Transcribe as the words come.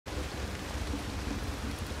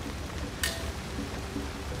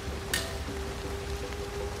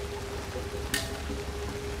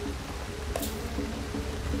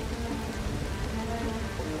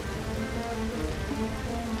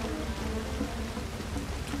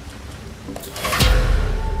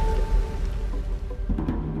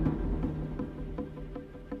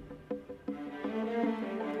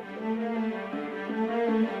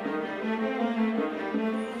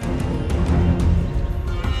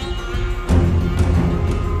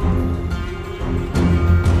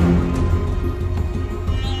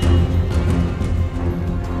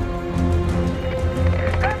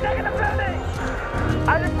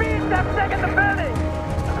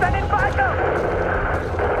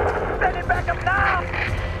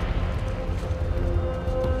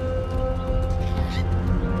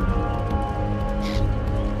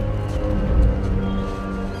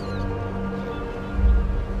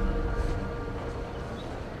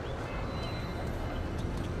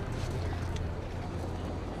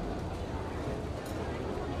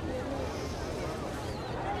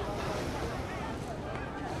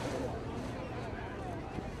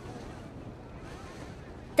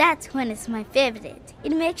That's when it's my favorite.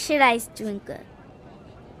 It makes your eyes twinkle.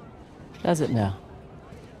 Does it now?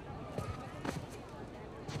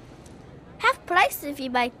 Half price if you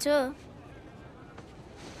buy two.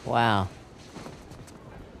 Wow.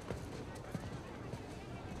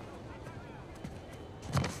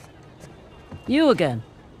 You again?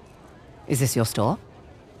 Is this your store?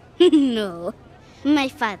 No, my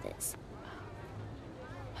father's.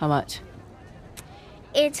 How much?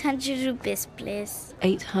 800 rupees, please.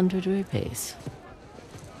 800 rupees.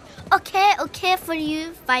 Okay, for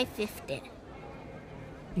you, 550.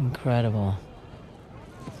 Incredible.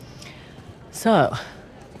 So,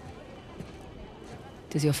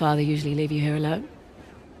 does your father usually leave you here alone?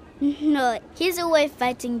 No, he's away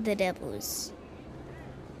fighting the rebels.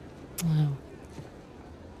 Oh.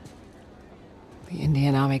 The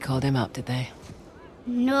Indian army called him up, did they?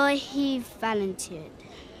 No, he volunteered.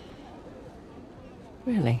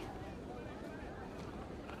 Really?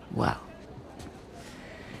 Well,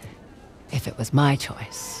 if it was my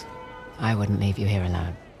choice, I wouldn't leave you here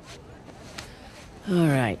alone. All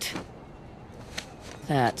right.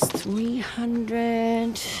 That's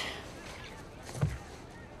 300.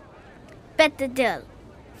 Better deal.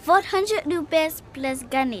 400 rupees plus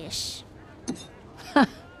Ganesh.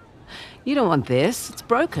 You don't want this. It's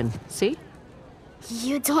broken. See?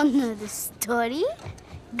 You don't know the story?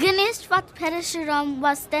 Ganesh fought Parashuram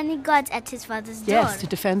while standing guard at his father's door. Yes, to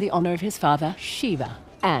defend the honor of his father, Shiva,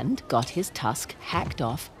 and got his tusk hacked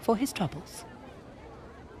off for his troubles.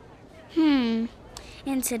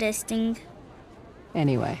 Interesting.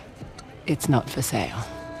 Anyway, it's not for sale.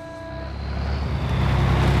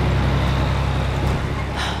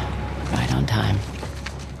 Right on time.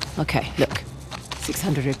 Okay, look.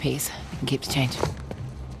 600 rupees. You can keep the change.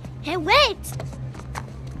 Hey, wait!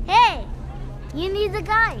 Hey! You need a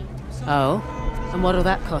guide. Oh? And what'll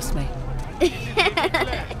that cost me?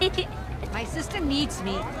 My sister needs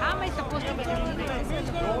me. How am I supposed to get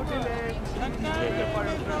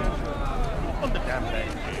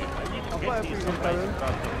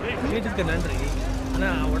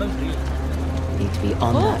Need to be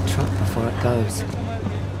on that truck before it goes.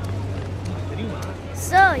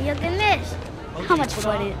 So, you're Ganesh. How much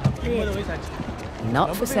for it?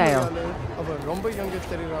 Not for sale.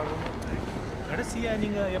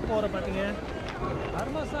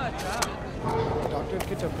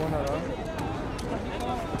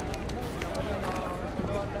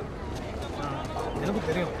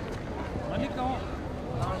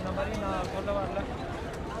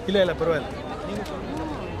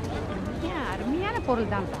 அருமையான பொருள்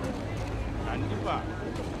தான் கண்டிப்பா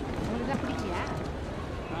பிடிச்சியா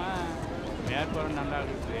மேற்பரம் நல்லா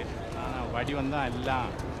இருக்குது ஆனால் வடிவம் தான் எல்லாம்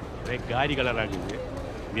ஒரே காரி கலராக இருக்குது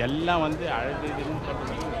எல்லாம் வந்து அழகு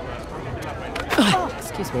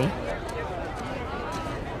Excuse me.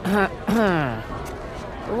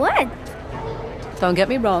 What? Don't get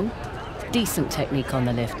me wrong. Decent technique on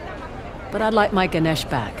the lift. But I'd like my Ganesh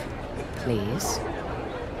back. Please.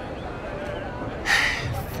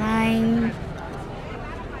 Fine.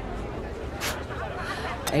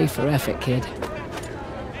 A for effort, kid.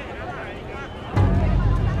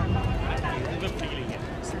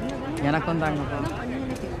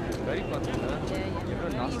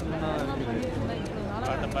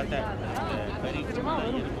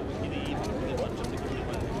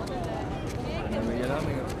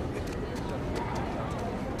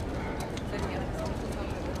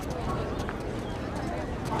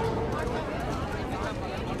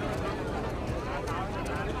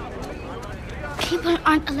 People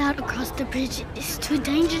aren't allowed across the bridge. It's too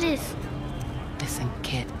dangerous. Listen,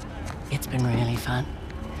 kid. It's been really fun.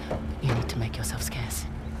 You need to make yourself scarce.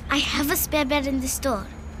 I have a spare bed in the store.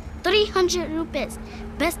 300 rupees.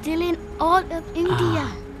 Best deal in all of India.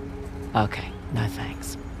 Okay, no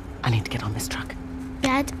thanks. I need to get on this truck.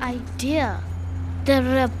 Bad idea. The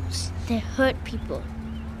rebels, they hurt people.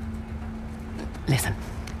 Listen.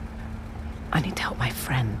 I need to help my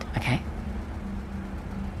friend, okay?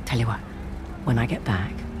 Tell you what. When I get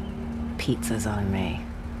back, pizza's on me.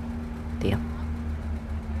 Deal?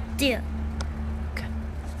 Deal. Good.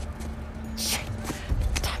 Shit.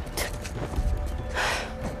 Damn it.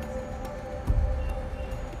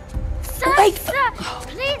 Sir, Wait! sir, Oh,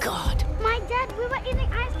 please. God. My dad, we were eating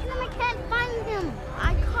ice cream. I can't find him.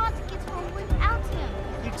 I can't get home without him.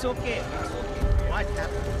 It's okay. What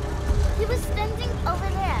happened? He was standing over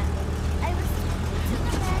there. I was to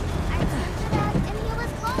the back. I turned it out and he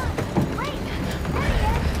was gone. Wait, there he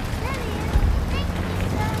is. There he is. Thank you,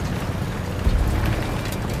 sir.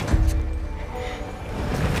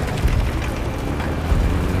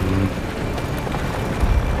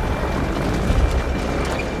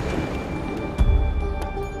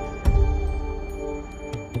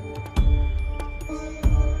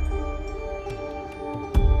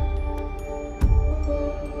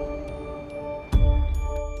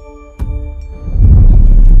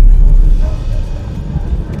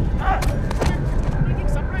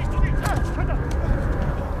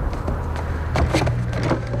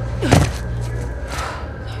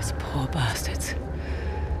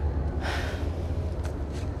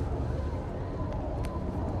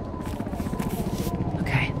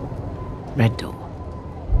 Red door.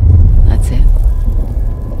 That's it.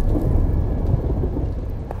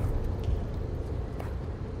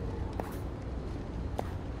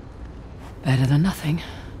 Better than nothing.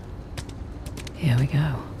 Here we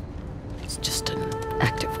go. It's just an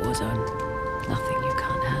active war zone. Nothing you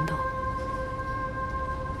can't handle.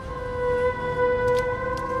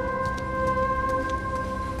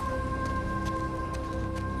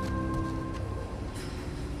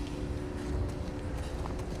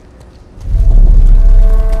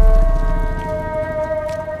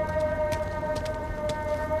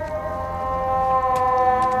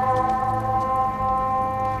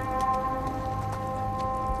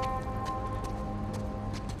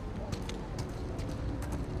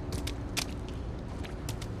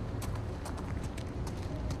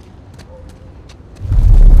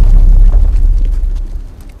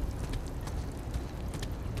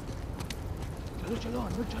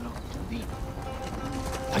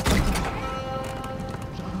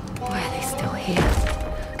 Why are they still here?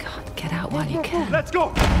 God, get out while you can. Let's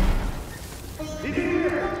go!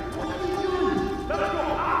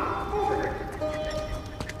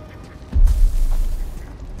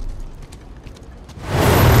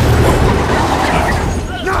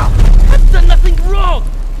 I've done nothing wrong!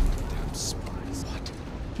 Damn spies. What?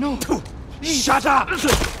 No. Shut up!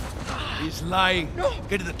 He's lying. No.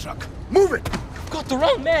 Get in the truck. Move it! You've got the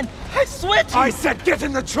wrong man. I swear to you. I said get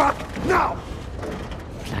in the truck! Now!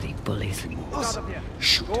 Bloody bullies.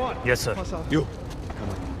 Shoot. Go on. Yes, sir. You.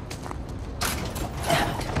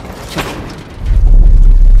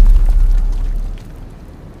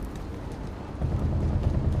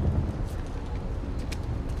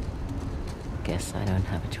 Guess I don't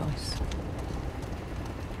have a choice.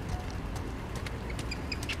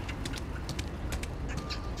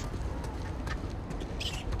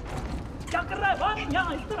 क्या कर रहा है? भाग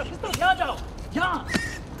यहाँ इस तरफ यहाँ जाओ यहाँ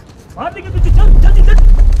मार देंगे तुझे चल जल्दी चल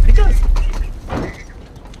निकल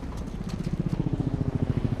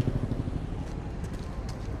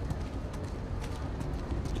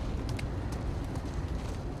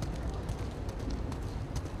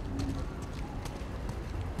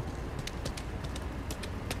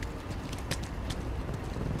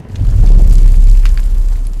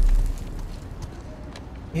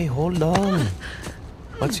Hey, hold on.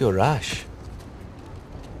 What's your rush?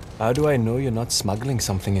 How do I know you're not smuggling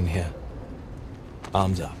something in here?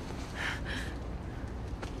 Arms up.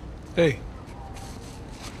 Hey.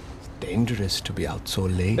 It's dangerous to be out so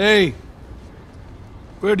late. Hey!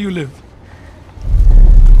 Where do you live?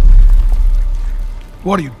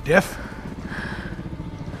 What are you, deaf?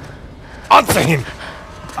 Answer him!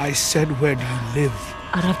 I said, where do you live?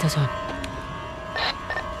 Arabtazon.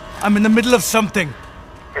 I'm in the middle of something.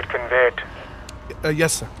 It can wait.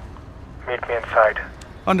 Yes, sir. Meet me inside.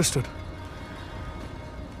 Understood.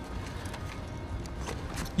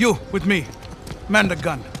 You, with me. Man the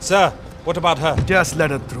gun. Sir, what about her? Just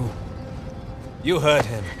let her through. You heard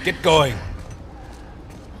him. Get going.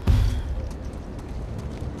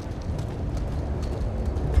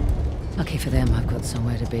 Lucky for them, I've got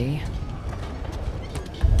somewhere to be.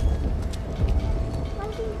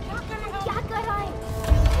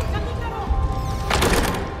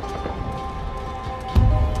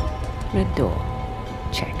 Red door.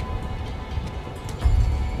 Check.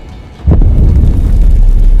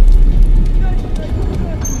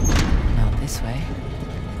 Not this way.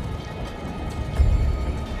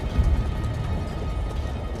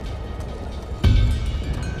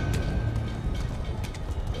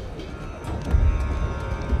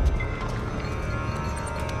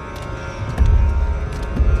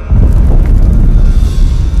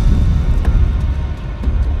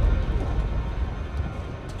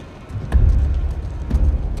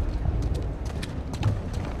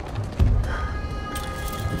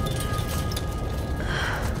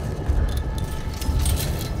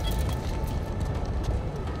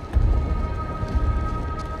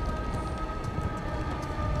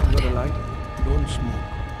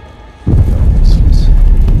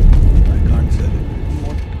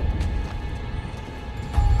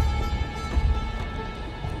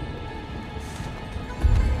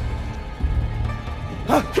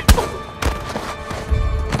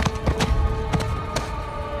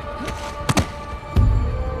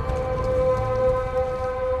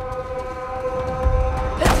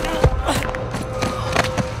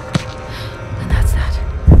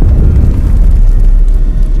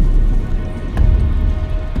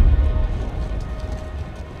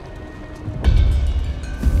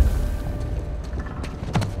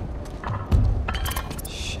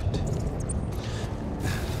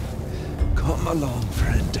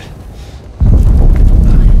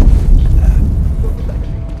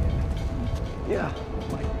 Yeah.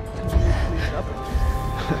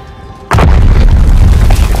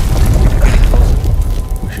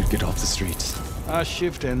 We should get off the streets. Our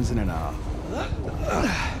shift ends in an hour.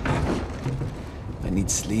 I need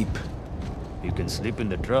sleep. You can sleep in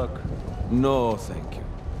the truck. No, thank you.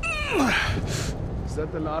 Is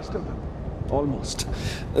that the last of them? Almost.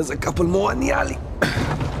 There's a couple more in the alley.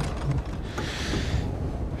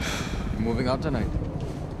 You moving out tonight?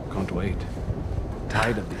 Can't wait.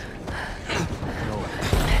 Tired of these. No.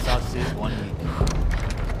 Start says 1 week.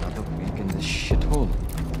 Another week in this shithole.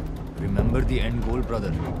 Remember the end goal,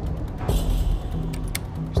 brother.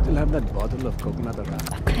 You still have that bottle of coconut rum?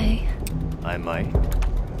 Okay. I might.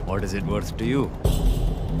 What is it worth to you?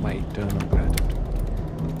 My eternal gratitude.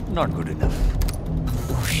 Not good enough.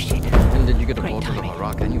 Oh, shit. When did you get a Great bottle timing. of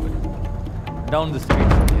Iraq anyway? Down the street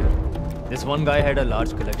from here. This one guy had a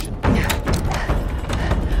large collection.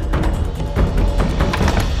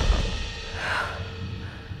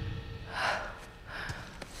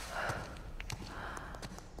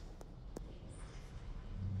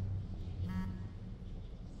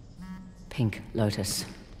 Pink Lotus.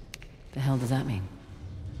 The hell does that mean?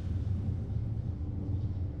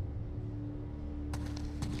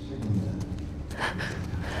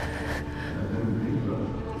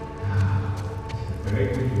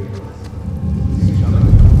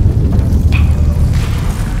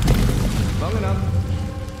 Long enough.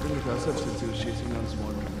 Bring it ourselves since he was chasing down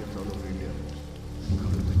small trinkets all over India.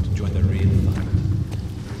 To join the real fight.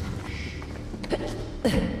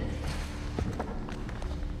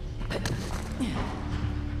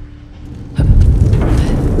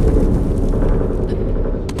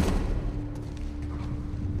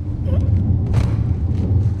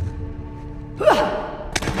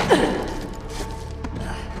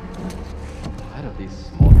 Tired of these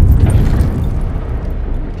small battles.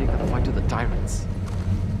 We take the fight to the tyrants.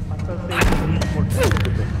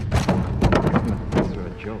 These are a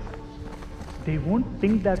joke. They won't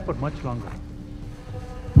think that for much longer.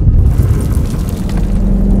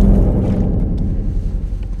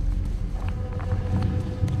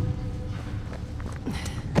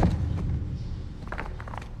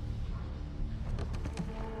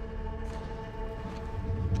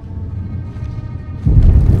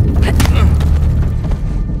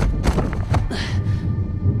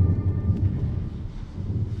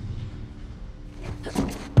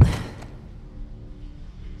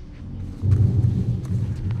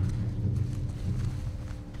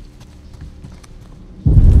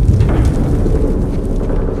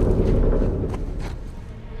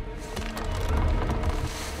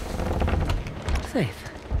 Safe.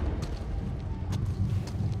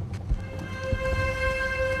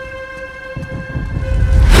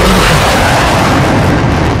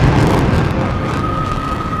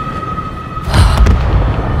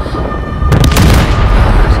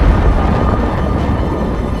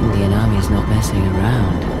 Indian Army's not messing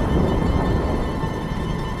around.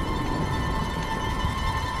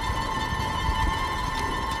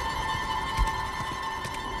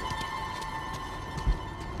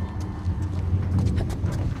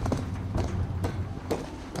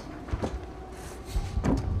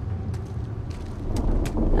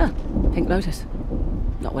 Ah, Pink Lotus.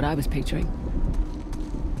 Not what I was picturing.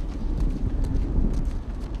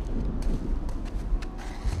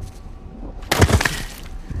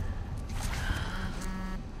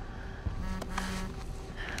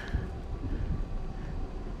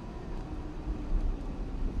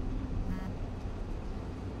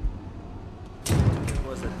 There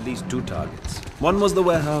was at least 2 targets. One was the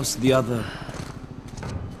warehouse, the other...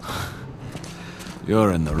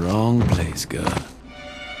 You're in the wrong place, girl.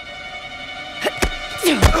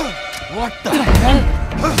 What the hell?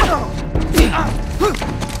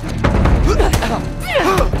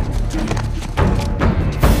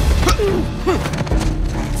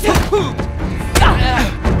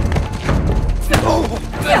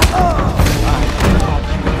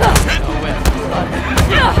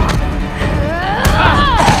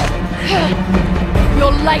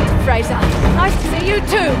 You're late, Frazer. Nice to see you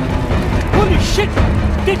too. Holy shit!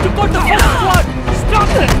 They took out the whole squad! Stop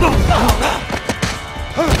it!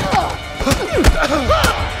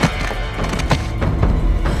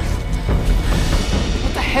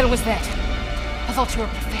 What the hell was that? I thought you were a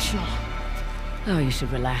professional. Oh, you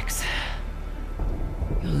should relax.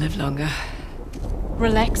 You'll live longer.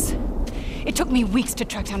 Relax. It took me weeks to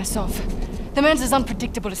track down Asov. The man's as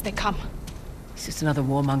unpredictable as they come. He's just another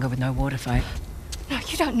warmonger with no war to fight. No,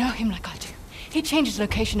 you don't know him like I do. He changes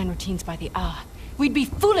location and routines by the hour. We'd be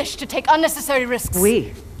foolish to take unnecessary risks.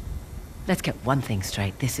 Let's get one thing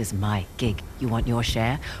straight. This is my gig. You want your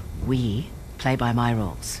share? We play by my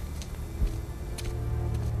rules.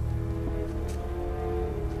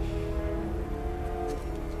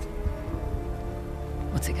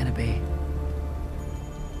 be.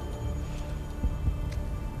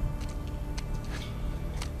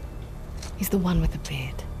 He's the one with the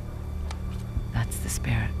beard. That's the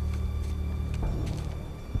spirit.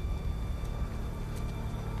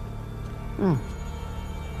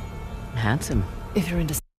 Handsome. If you're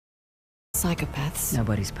into psychopaths.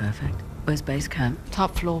 Nobody's perfect. Where's base camp?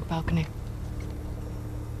 Top floor, balcony.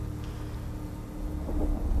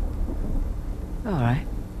 All right.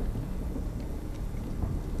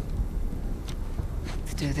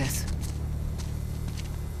 Let's do this.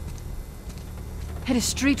 Had a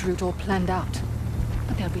street route all planned out.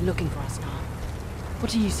 But they'll be looking for us now.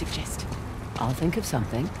 What do you suggest? I'll think of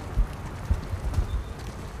something.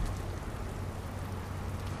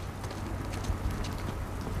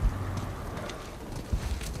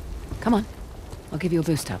 Come on. I'll give you a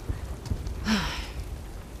boost up.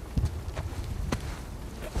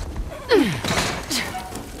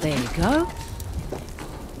 There you go.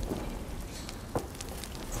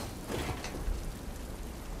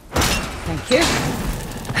 Thank you.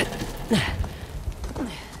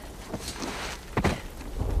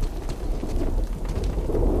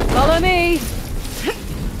 Follow me.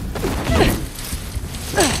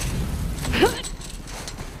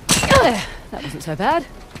 That wasn't so bad.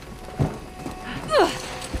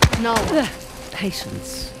 No.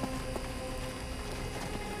 Patience.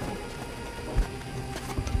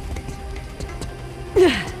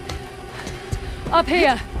 Up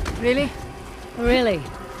here. Really? Really.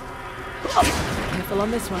 Careful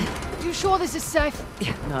on this one. You sure this is safe?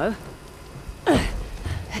 Yeah, no.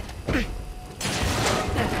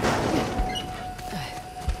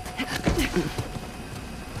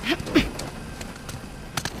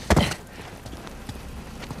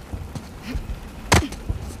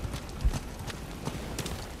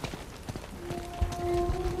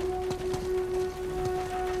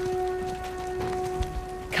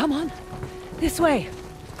 Come on. This way.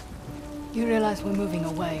 You realize we're moving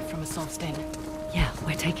away from Assault's Den? Yeah,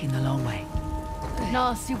 we're taking the long way. Now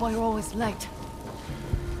I see why you're always late.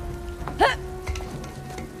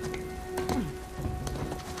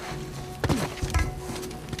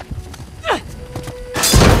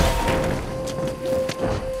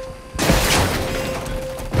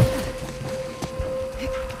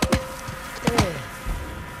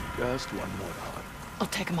 Just one more hour. I'll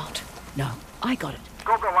take him out. No, I got it.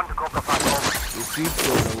 Cobra 1 to Cobra 5, over. Receive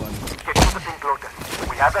Cobra 1. Get to the pink lotus.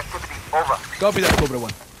 We have activity, over. Copy that, Cobra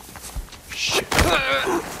 1. Shit.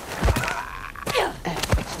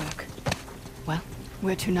 Epic work. Well,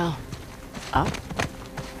 where to now? Up.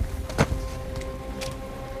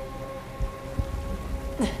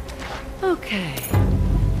 Okay.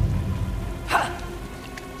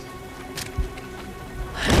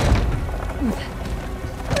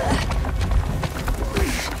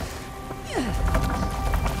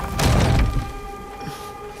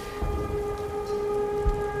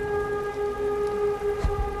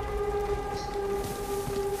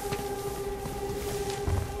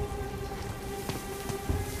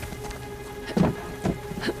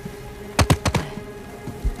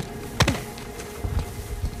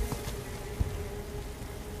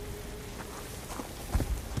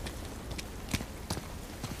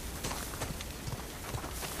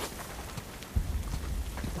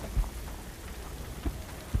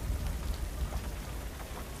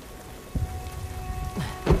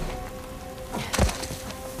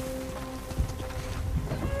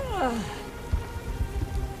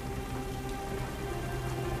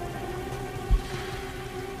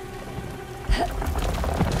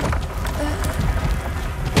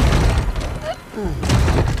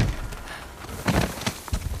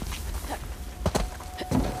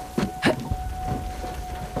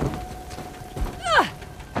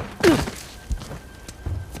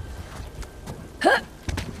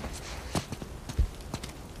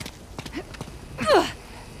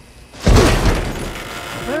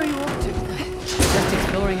 Where are you off to? Just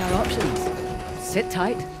exploring our options. Sit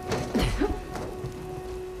tight.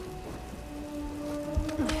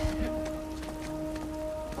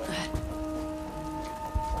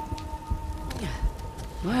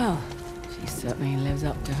 Well, she certainly lives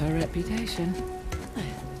up to her reputation.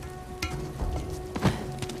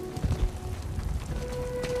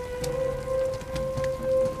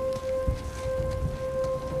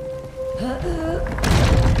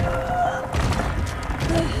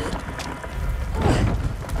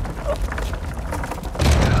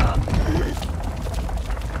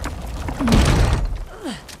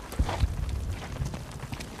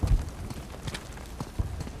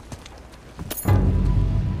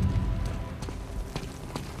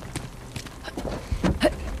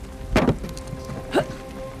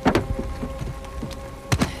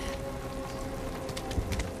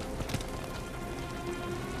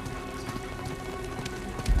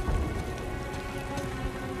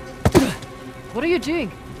 What are you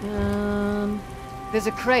doing? There's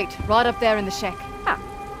a crate right up there in the shack.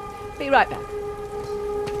 Be right back.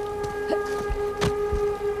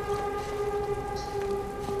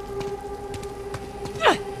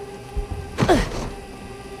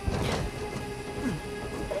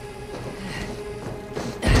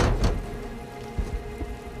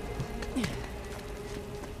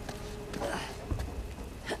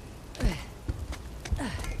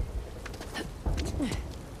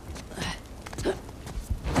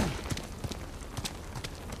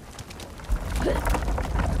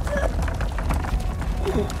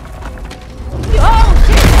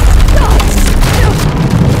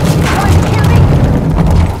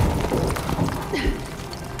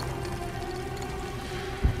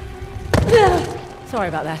 Sorry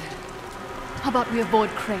about that. How about we avoid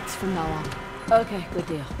crates from now on? Okay, good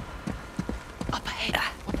deal. Up ahead.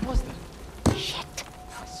 What was that? Shit.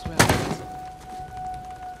 I swear.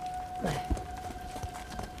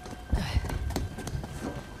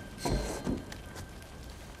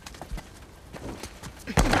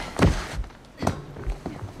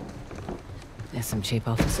 There's some cheap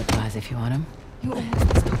office supplies if you want them. You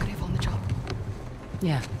almost was talkative on the job.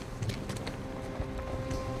 Yeah.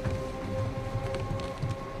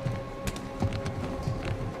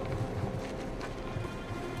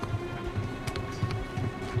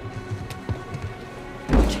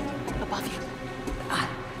 Above you.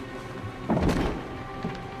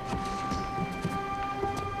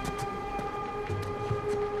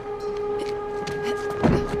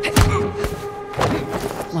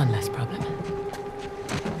 One less problem.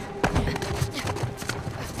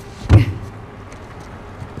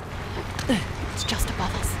 It's just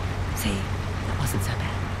above us. See, that wasn't so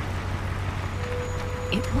bad.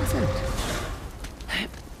 It wasn't.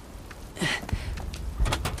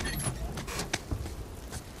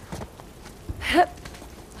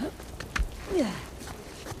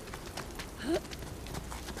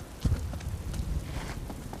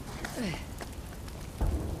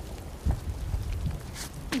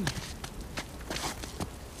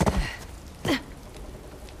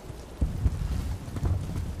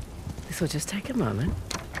 This will just take a moment.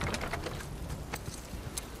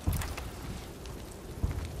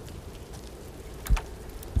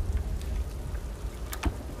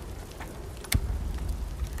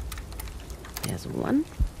 There's one.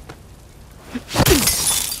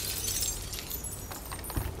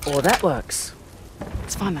 Oh, that works.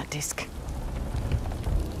 Let's find that disc.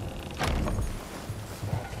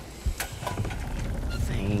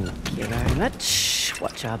 Thank you very much.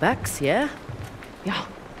 Watch our backs, yeah? Yeah.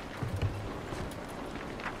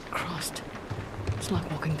 Christ. It's like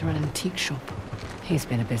walking through an antique shop. He's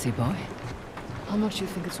been a busy boy. How much do you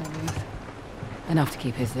think it's all worth? Enough to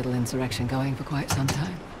keep his little insurrection going for quite some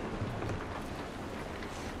time.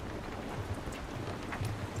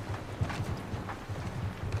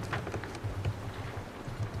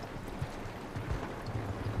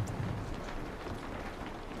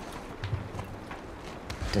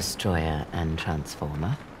 Destroyer and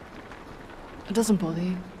Transformer. It doesn't bother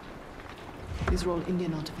you. These are all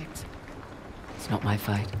Indian artifacts. It's not my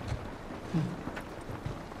fight.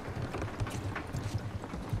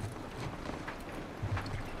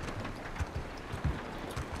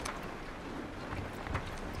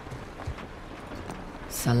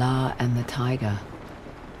 Salah and the tiger.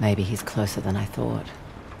 Maybe he's closer than I thought.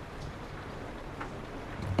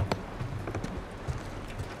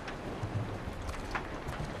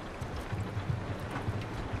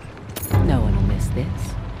 No one will miss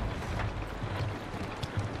this.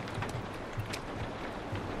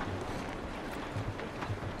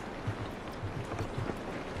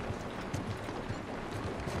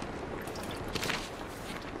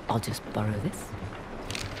 I'll just borrow this.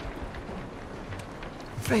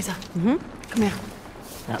 Frazer. Mm-hmm. Come here.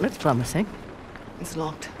 That looks promising. It's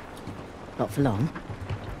locked. Not for long.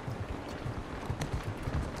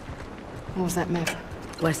 What was that map?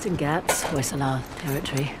 Western Ghats, Hoysala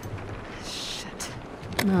territory. Shit.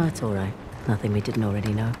 No, it's all right. Nothing we didn't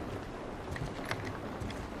already know.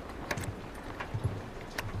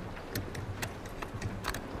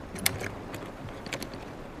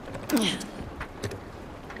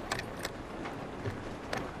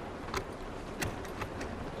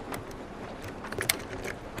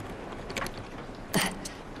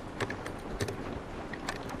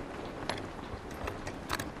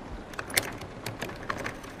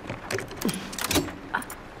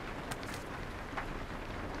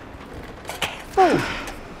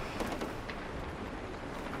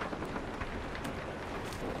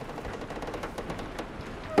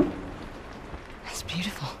 It's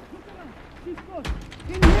beautiful.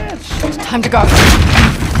 It's time to go.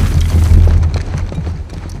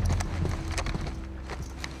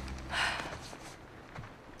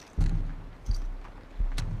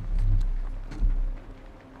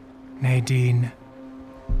 Nadine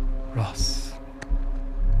Ross.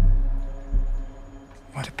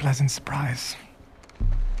 What a pleasant surprise.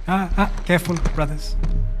 Careful, brothers.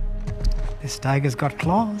 This tiger's got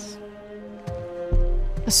claws.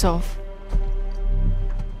 A solve.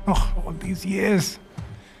 Oh, all these years.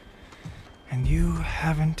 And you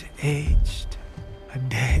haven't aged a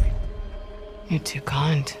day. You're too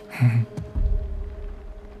kind.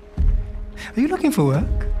 Are you looking for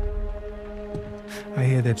work? I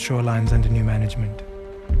hear that Shoreline's under new management.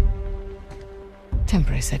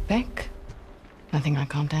 Temporary setback. Nothing I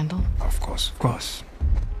can't handle. Of course.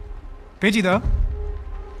 Pidgey, though.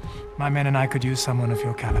 My men and I could use someone of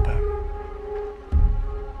your caliber.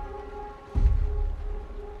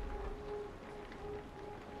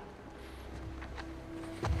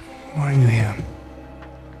 Why are you here?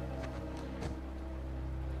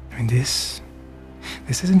 I mean, this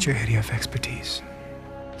isn't your area of expertise.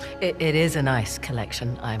 It is a nice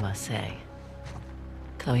collection, I must say.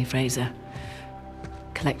 Chloe Frazer,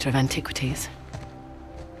 collector of antiquities.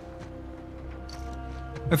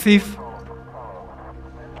 A thief?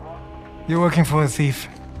 You're working for a thief.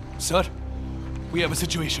 Sir, we have a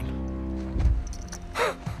situation.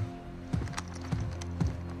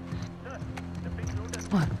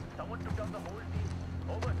 What?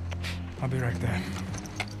 I'll be right there.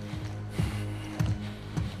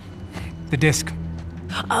 The disc.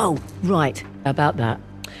 Oh, right. About that.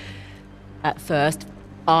 At first,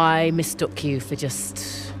 I mistook you for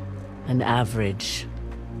just an average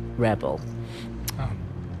rebel. Oh.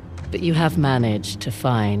 But you have managed to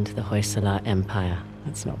find the Hoysala Empire.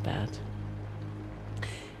 That's not bad.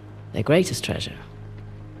 Their greatest treasure,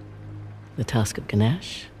 the Tusk of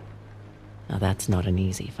Ganesh. Now that's not an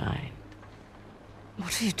easy find.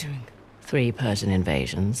 What are you doing? 3 Persian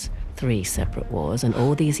invasions, 3 separate wars, and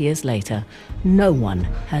all these years later, no one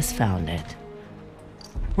has found it.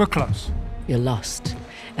 We're close. You're lost.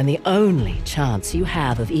 And the only chance you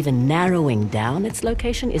have of even narrowing down its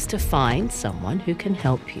location is to find someone who can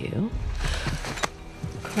help you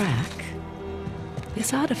crack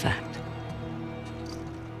this artifact.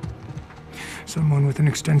 Someone with an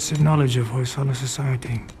extensive knowledge of Hoysala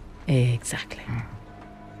society. Exactly.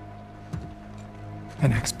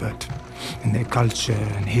 An expert in their culture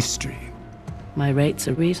and history. My rates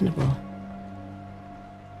are reasonable.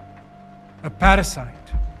 A parasite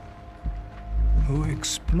who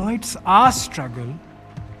exploits our struggle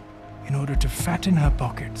in order to fatten her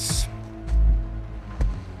pockets.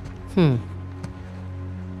 So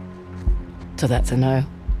that's a no?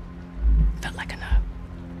 Felt like a no.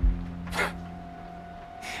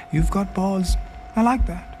 You've got balls. I like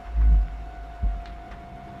that.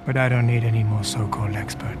 But I don't need any more so-called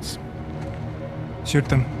experts. Shoot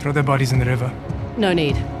them. Throw their bodies in the river. No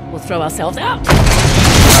need. We'll throw ourselves out.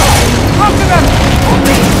 After them!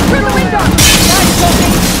 Through the window!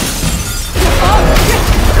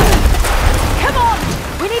 Come on!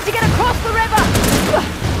 We need to get across the river!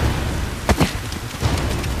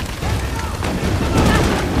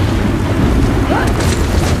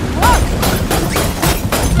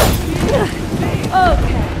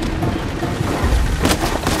 Okay.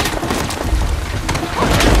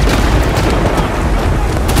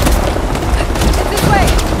 This way!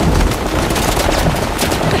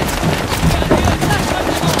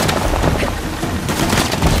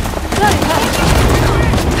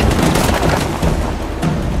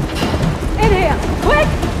 In here! Quick!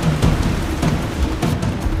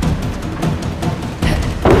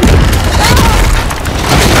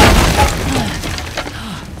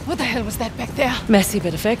 What the hell was that back there? Messy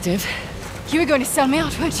but effective. You were going to sell me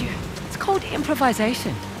out, weren't you? It's called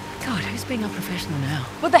improvisation. God, who's being unprofessional now?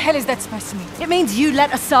 What the hell is that supposed to mean? It means you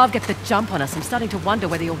let Asav get the jump on us. I'm starting to wonder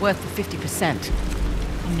whether you're worth the 50%.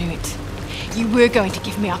 I knew it. You were going to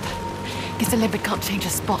give me up. Guess a leopard can't change her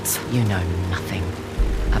spots. You know nothing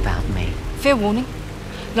about me. Fair warning.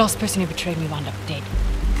 Last person who betrayed me wound up dead.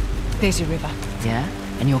 There's your river. Yeah?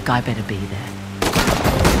 And your guy better be there.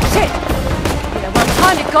 Shit! Yeah, well,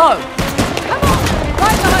 time to go! Come on!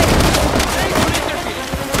 Right behind you!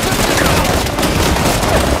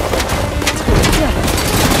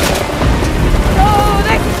 Oh,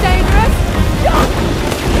 this is dangerous!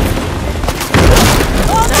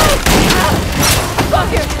 Oh, no! Fuck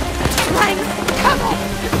you! Flanks! Come on!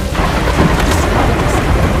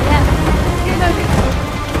 Yeah, you know this.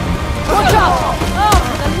 Watch out! Oh,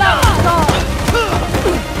 the love of God!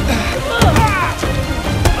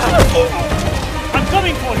 I'm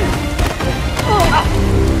coming for you!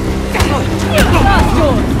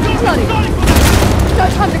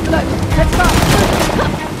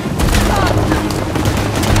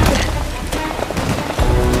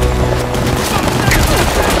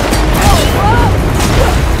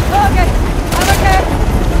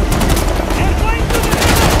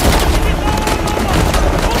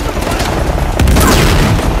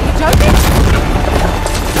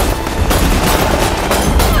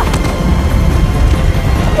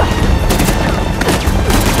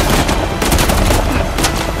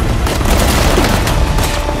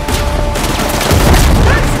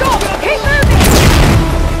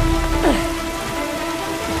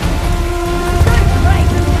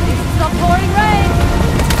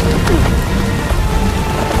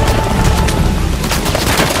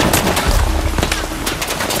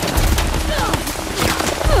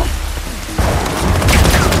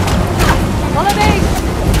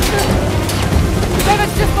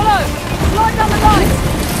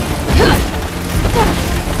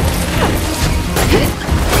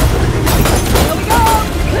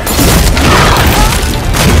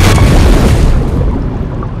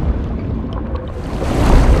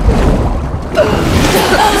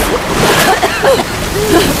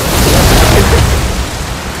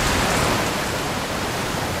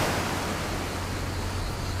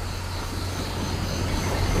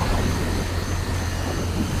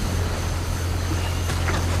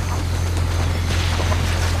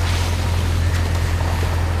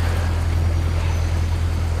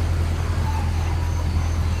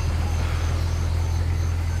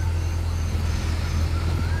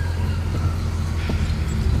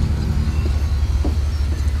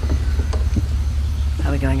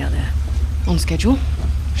 going out there? On schedule.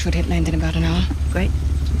 Should hit land in about an hour. Great.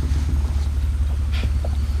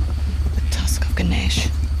 The Tusk of Ganesh.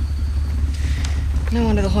 No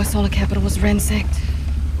wonder the Hoysala capital was ransacked.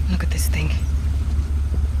 Look at this thing.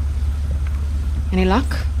 Any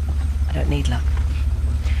luck? I don't need luck.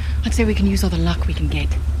 I'd say we can use all the luck we can get.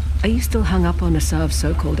 Are you still hung up on Asav's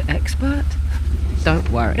so-called expert? Don't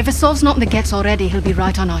worry. If Asav's not in the Ghats already, he'll be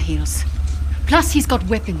right on our heels. Plus, he's got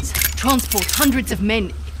weapons, transport, hundreds of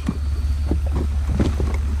men.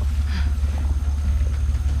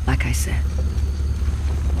 Like I said,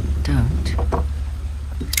 don't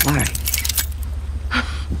worry.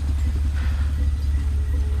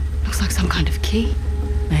 Looks like some kind of key.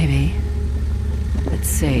 Maybe. Let's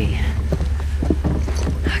see.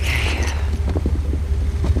 Okay.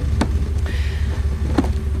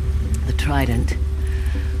 The trident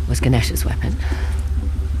was Ganesh's weapon.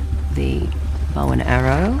 The bow and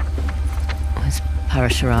arrow was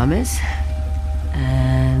Parashurama's.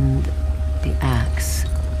 And the axe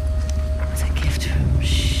was a gift from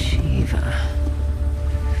Shiva.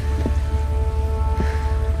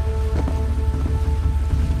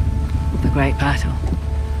 The Great Battle.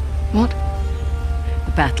 What?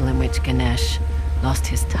 The battle in which Ganesh lost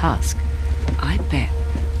his tusk. I bet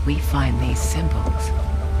we find these symbols.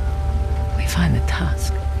 We find the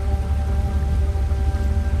tusk.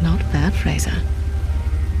 Not bad, Frazer.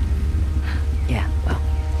 Yeah, well.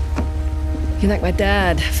 You can thank my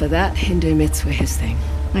dad for that. Hindu myths were his thing.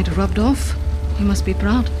 It rubbed off. You must be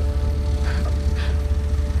proud.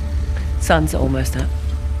 Sun's almost up.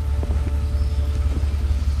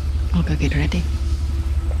 I'll go get ready.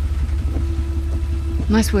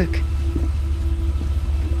 Nice work.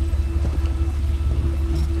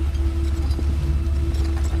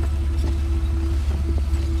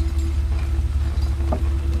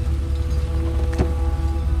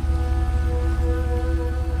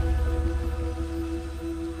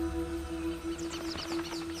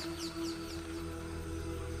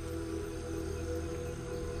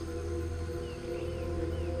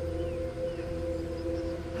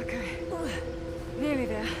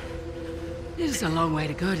 It's a long way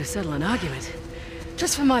to go to settle an argument.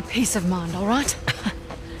 Just for my peace of mind, all right?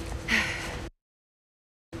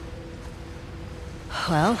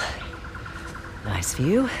 Well, nice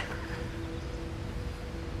view.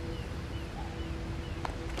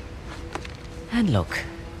 And look.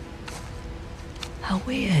 How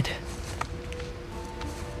weird.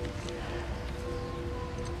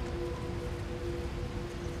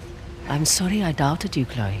 I'm sorry I doubted you,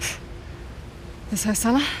 Chloe. This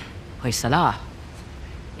Hoysala? Hoysala.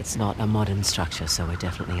 It's not a modern structure, so we're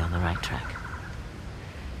definitely on the right track.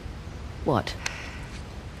 What?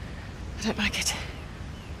 I don't like it.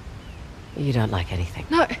 You don't like anything.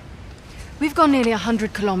 No. We've gone nearly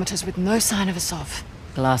 100 kilometers with no sign of Asav.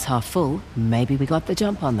 Glass half full, maybe we got the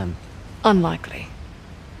jump on them. Unlikely.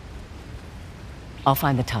 I'll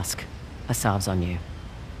find the tusk. Asav's on you.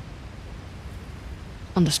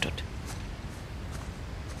 Understood.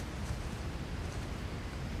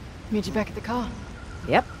 Meet you back at the car.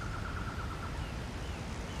 Yep.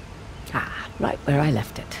 Ah, right where I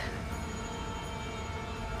left it.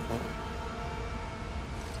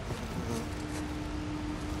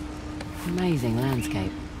 Amazing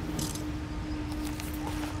landscape.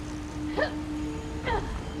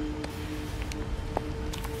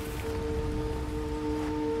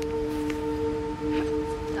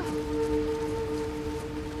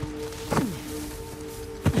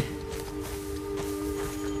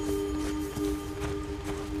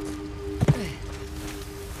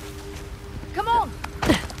 Come on!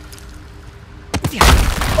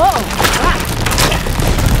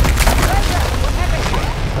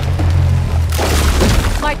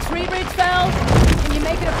 My tree bridge fell. Can you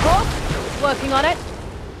make it across? Working on it.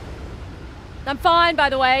 I'm fine, by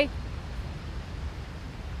the way.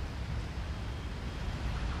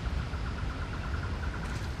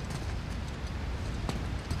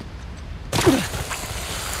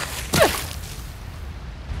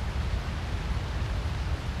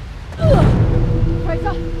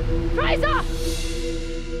 Frazer! Frazer!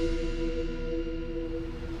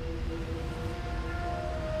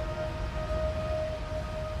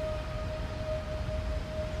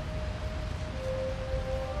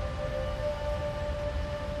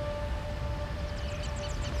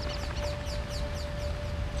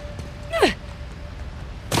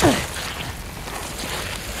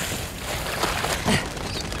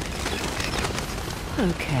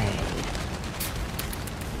 Okay.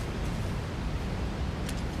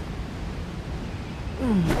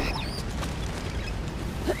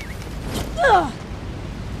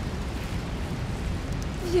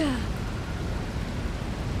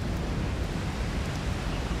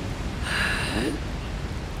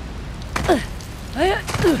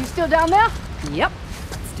 You still down there? Yep,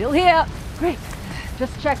 still here. Great.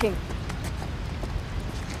 Just checking.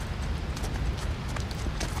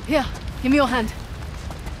 Here, give me your hand.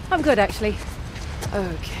 I'm good, actually.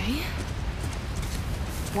 Okay.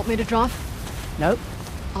 Want me to drive? Nope,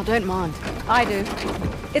 I don't mind. I do.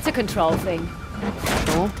 It's a control thing.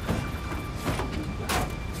 Sure.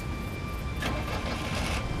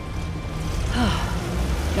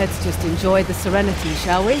 Let's just enjoy the serenity,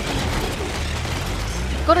 shall we?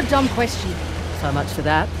 Got a dumb question. So much for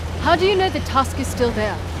that. How do you know the Tusk is still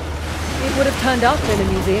there? It would have turned up in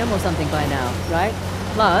a museum or something by now, right?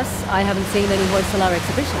 Plus, I haven't seen any Hoysala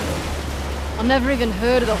exhibitions. I've never even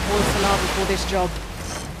heard of the Hoysala before this job.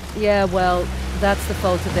 Yeah, well, that's the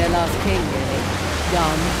fault of their last king, really.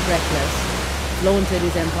 Young, reckless, flaunted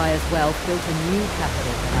his empire's wealth, built a new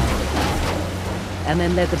capital for Africa, and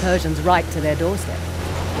then led the Persians right to their doorstep.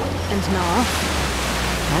 And now?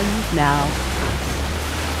 And now.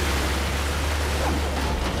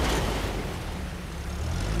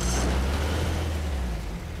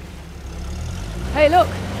 Hey, look!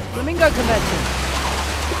 Flamingo Convention!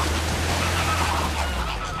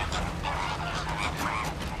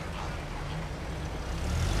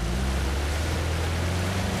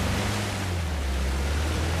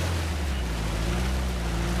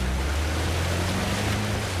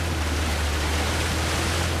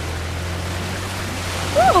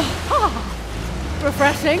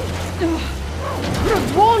 Refreshing. You would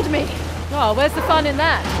have warned me. Oh, where's the fun in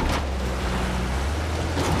that?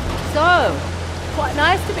 So, quite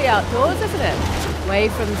nice to be outdoors, isn't it? Away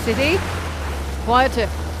from the city. Quieter.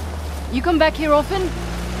 You come back here often?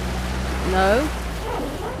 No,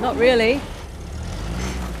 not really.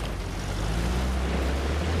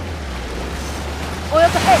 Oil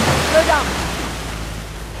ahead. Slow down.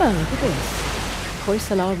 Oh, look at this.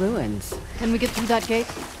 Hoysala ruins. Can we get through that gate?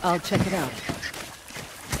 I'll check it out.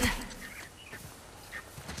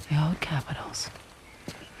 The old capitals.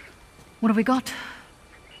 What have we got?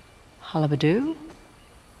 Halabadu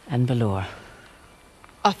and Balor.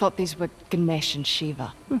 I thought these were Ganesh and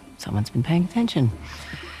Shiva. Someone's been paying attention.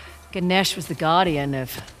 Ganesh was the guardian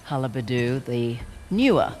of Halabadu, the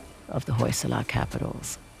newer of the Hoysala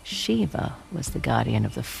capitals. Shiva was the guardian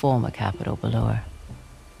of the former capital, Balor.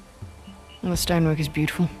 Well, the stonework is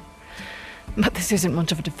beautiful. But this isn't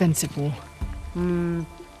much of a defensive wall.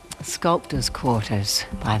 Sculptor's quarters,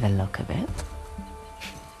 by the look of it.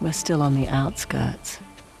 We're still on the outskirts.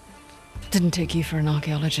 Didn't take you for an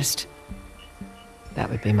archaeologist.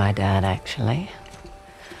 That would be my dad, actually.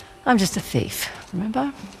 I'm just a thief,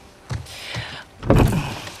 remember?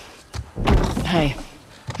 Hey,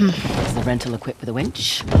 is the rental equipped with a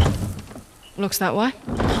winch? Looks that way.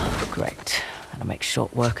 Great. That'll make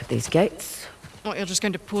short work of these gates. What, you're just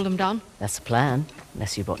going to pull them down? That's the plan,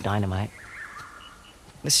 unless you brought dynamite.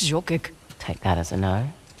 This is your gig. Take that as a no.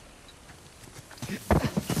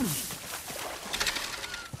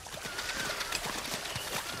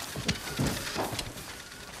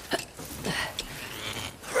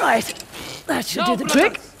 Right. That should do the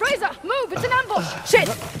trick. Frazer, move! It's an ambush! Shit!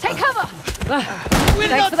 Take cover!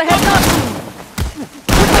 Thanks for the heads up.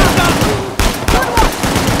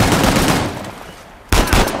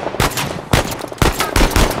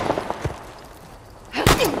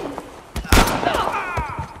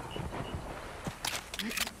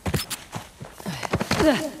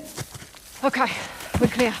 Okay, we're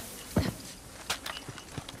clear.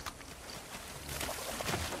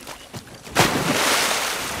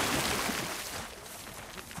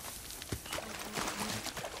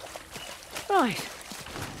 Right.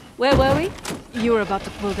 Where were we? You were about to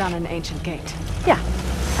pull down an ancient gate. Yeah,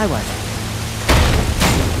 I was.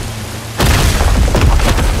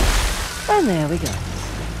 And there we go.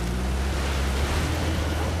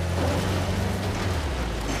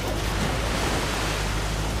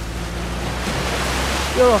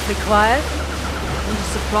 You're awfully quiet. I'm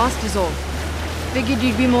just surprised is all. Figured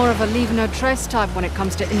you'd be more of a leave no trace type when it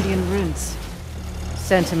comes to Indian ruins.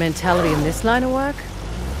 Sentimentality in this line of work?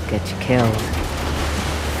 Get you killed.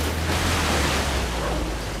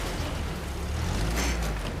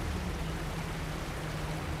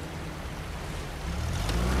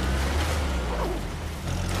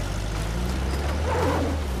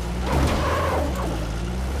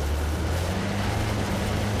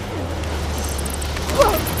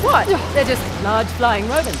 What? They're just large flying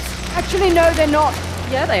rodents. Actually, no, they're not.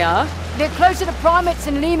 Yeah, they are. They're closer to primates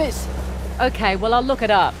and lemurs. Okay, well, I'll look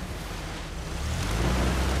it up.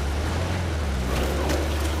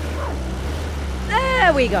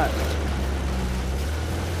 There we go.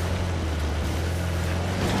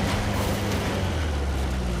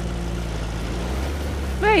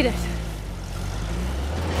 made it!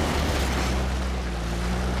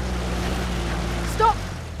 Stop!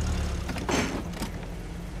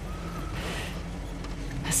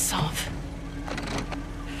 A sov.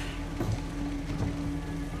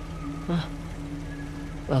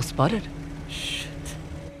 Well spotted. Shit.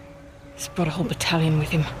 He's brought a whole battalion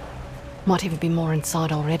with him. Might even be more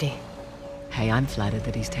inside already. Hey, I'm flattered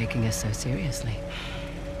that he's taking us so seriously.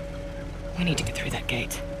 We need to get through that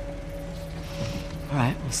gate. All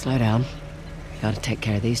right, we'll slow down. We gotta take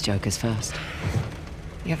care of these jokers first.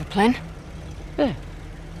 You have a plan? Yeah.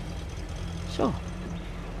 Sure.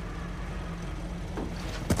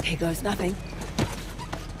 Here goes nothing.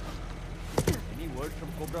 Any word from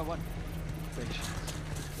Cobra 1? Patience.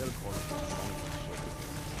 They'll call it.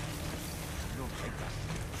 You don't like that.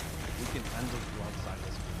 We can handle you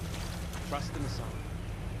outsiders. Trust in the sound.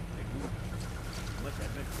 They do. I must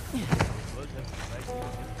admit, the world has surprised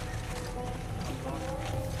me.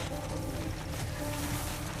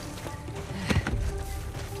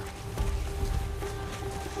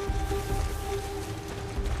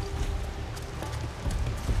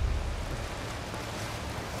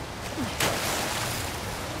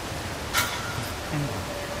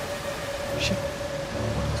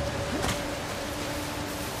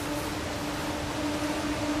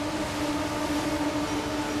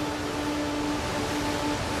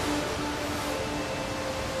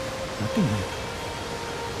 Nothing there.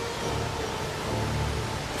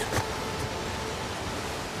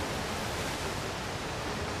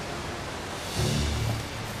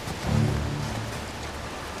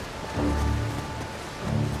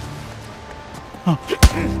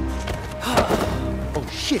 Oh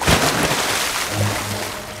shit!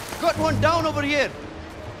 Got one down over here!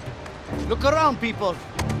 Look around, people!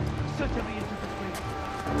 Such a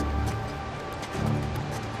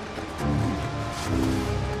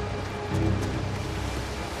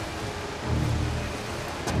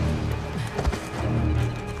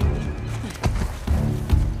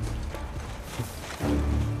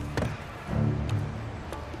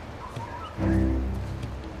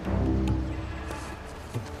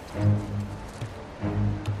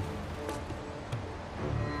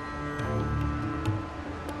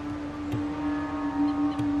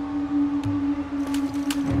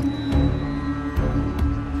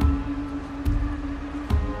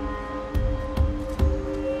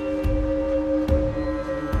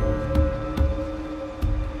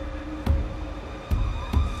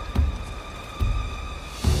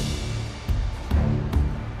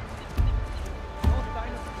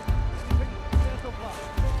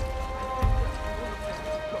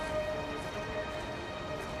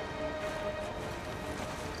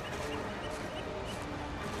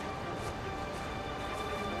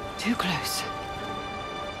Too close.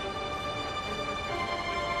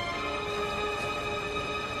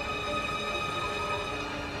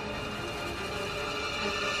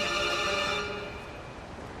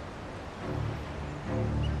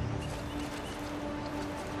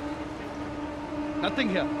 Nothing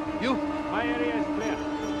here. You? My area is clear.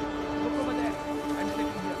 Look over there. I'm sitting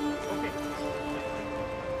here. Okay.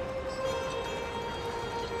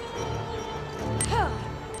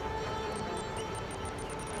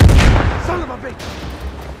 Son of a bitch!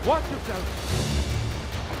 Watch yourself.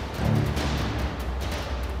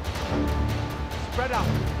 Spread out.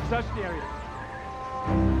 Search the area.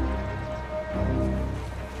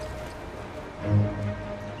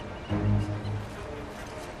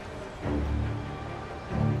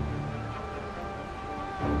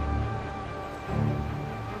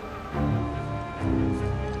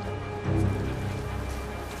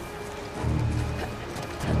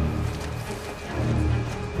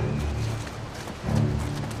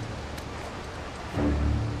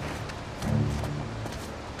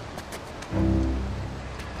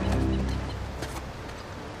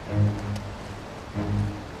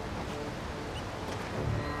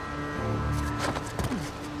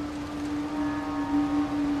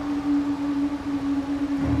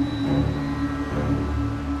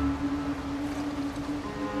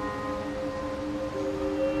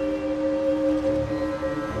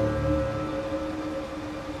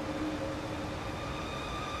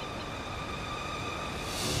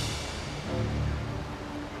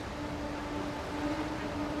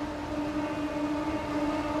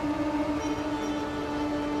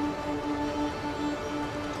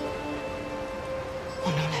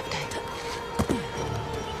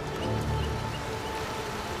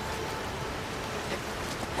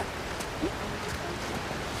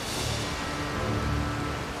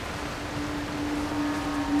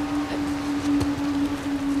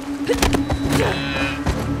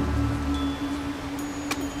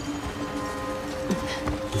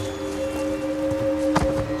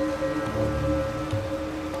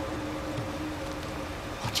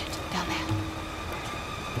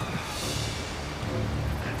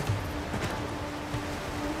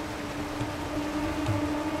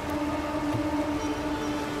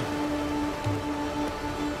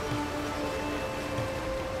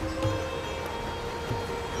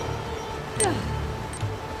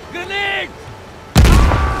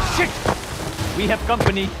 Shit! We have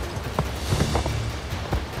company.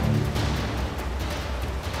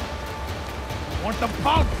 Want them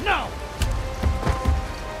found now!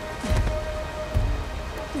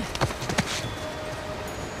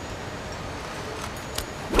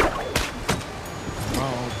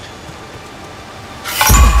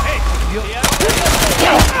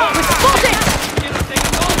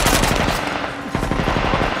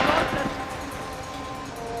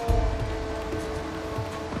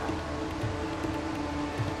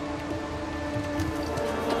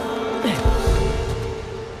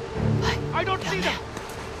 I don't see them.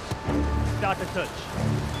 Start a search.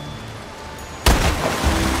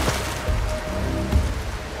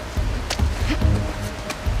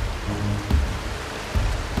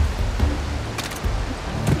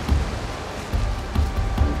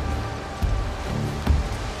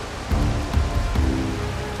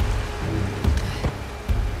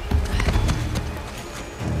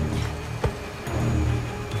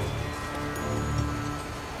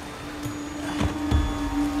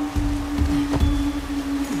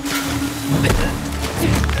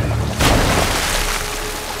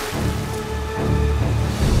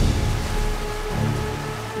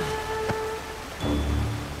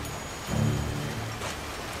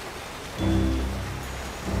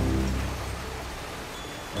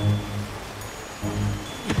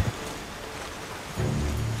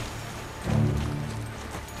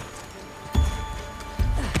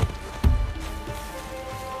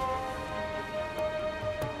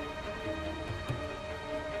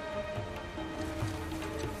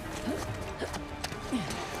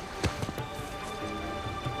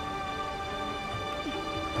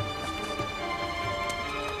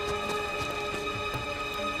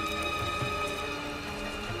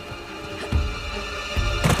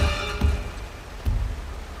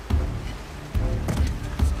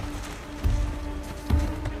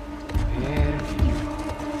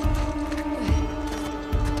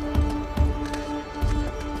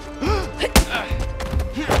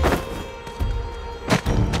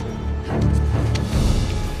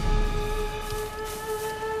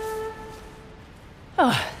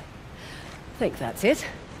 I think that's it.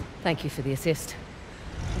 Thank you for the assist.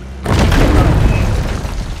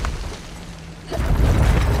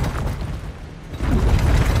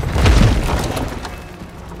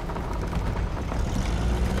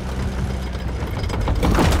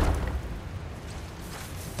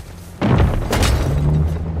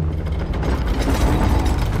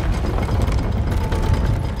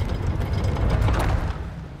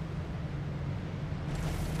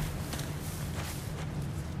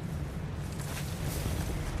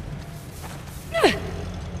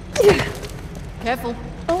 Careful.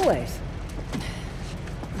 Always.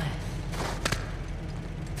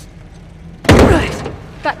 Right.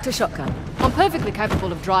 Back to shotgun. I'm perfectly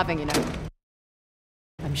capable of driving, you know.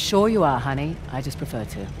 I'm sure you are, honey. I just prefer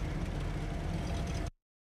to.